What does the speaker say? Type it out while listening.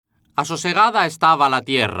Assossegada estava la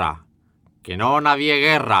tierra, que no había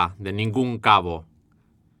guerra de ningún cabo.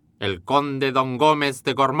 El conde don Gómez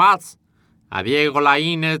de Gormaz a Diego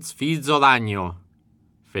Laínez fizo daño,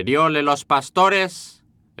 ferióle los pastores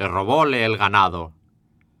y robóle el ganado.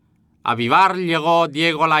 A Bivar llegó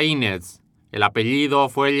Diego Laínez, el apellido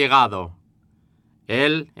fue llegado.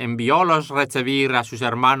 Él enbiólos reçebir a sus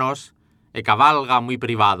hermanos y cabalga muy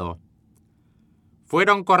privado.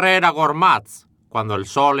 Fueron correr a Gormaz cuando el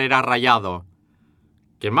sol era rayado.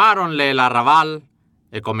 Quemáronle el arrabal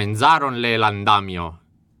y comenzáronle el andamio.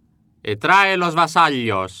 Y trae los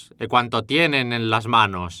vasallos y cuanto tienen en las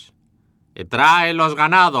manos. Y trae los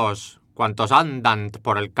ganados cuantos andan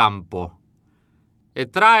por el campo. Y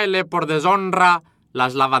tráele por deshonra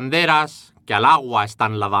las lavanderas que al agua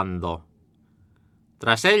están lavando.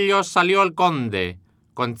 Tras ellos salió el conde,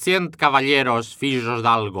 con 100 caballeros fijos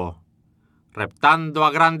d'algo, reptando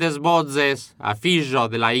a grandes voces a fijo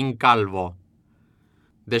de Laín Calvo.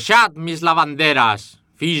 Dejad mis lavanderas,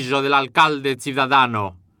 fijo del alcalde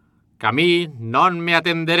ciudadano, que a mí non me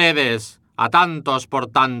atenderedes a tantos por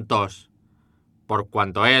tantos, por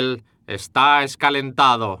cuanto él está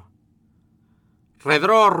escalentado.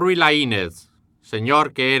 Redró Ruy Laínez,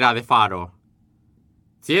 señor que era de Faro.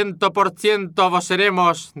 100% vos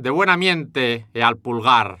seremos de buena miente e al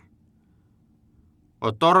pulgar.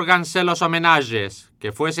 Otórganse los homenajes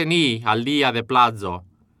que fuesen y al día de plazo.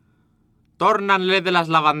 Tórnanle de las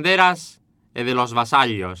lavanderas e de los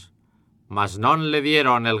vasallos, mas non le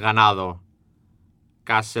dieron el ganado.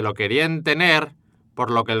 Casi lo querían tener por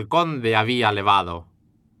lo que el conde había levado.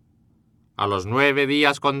 A los 9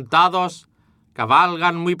 días contados,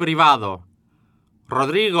 cabalgan muy privado.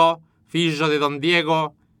 Rodrigo, fijo de don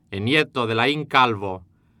Diego, e nieto de Laín Calvo,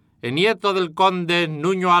 e nieto del conde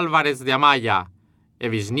Nuño Álvarez de Amaya, e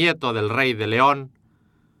bisnieto del rey de León,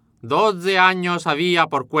 12 años había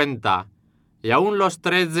por cuenta, y aún los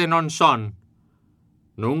 13 non son.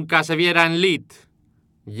 Nunca se viera en lit,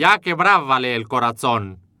 ya quebrábale el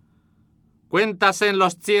corazón. Cuéntase en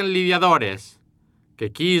los 100 lidiadores,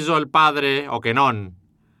 que quiso el padre o que non.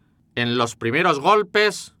 En los primeros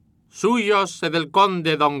golpes, suyos e del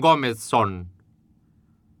conde don Gómez son.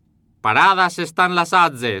 Paradas están las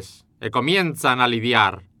adzes, y comienzan a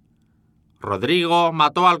lidiar. Rodrigo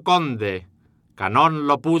mató al conde, que non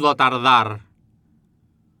lo pudo tardar.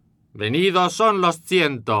 Venidos son los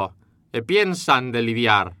 100, y piensan de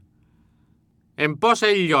lidiar. En pos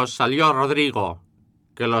ellos salió Rodrigo,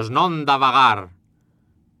 que los non da vagar.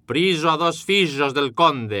 Priso a 2 fijos del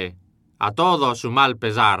conde, a todo su mal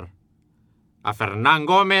pesar. A Fernán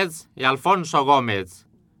Gómez y Alfonso Gómez,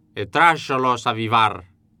 y tráxolos a Bivar.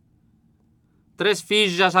 3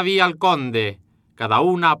 fillas había el conde, cada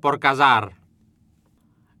una por casar.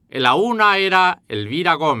 Y la una era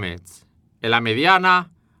Elvira Gómez, y la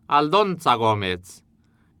mediana Aldonza Gómez,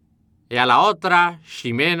 y a la otra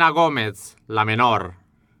Ximena Gómez, la menor.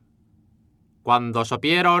 Cuando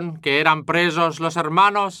supieron que eran presos los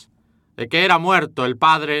hermanos, y que era muerto el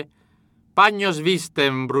padre, paños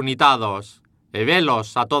visten brunitados, y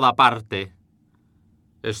velos a toda parte.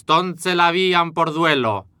 Estonce la habían por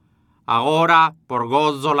duelo, agora por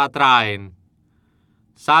gozo la traen.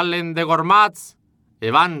 Salen de Gormaz y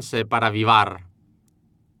vanse para Bivar.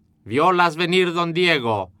 Violas venir don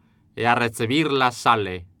Diego y a recibirlas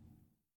sale.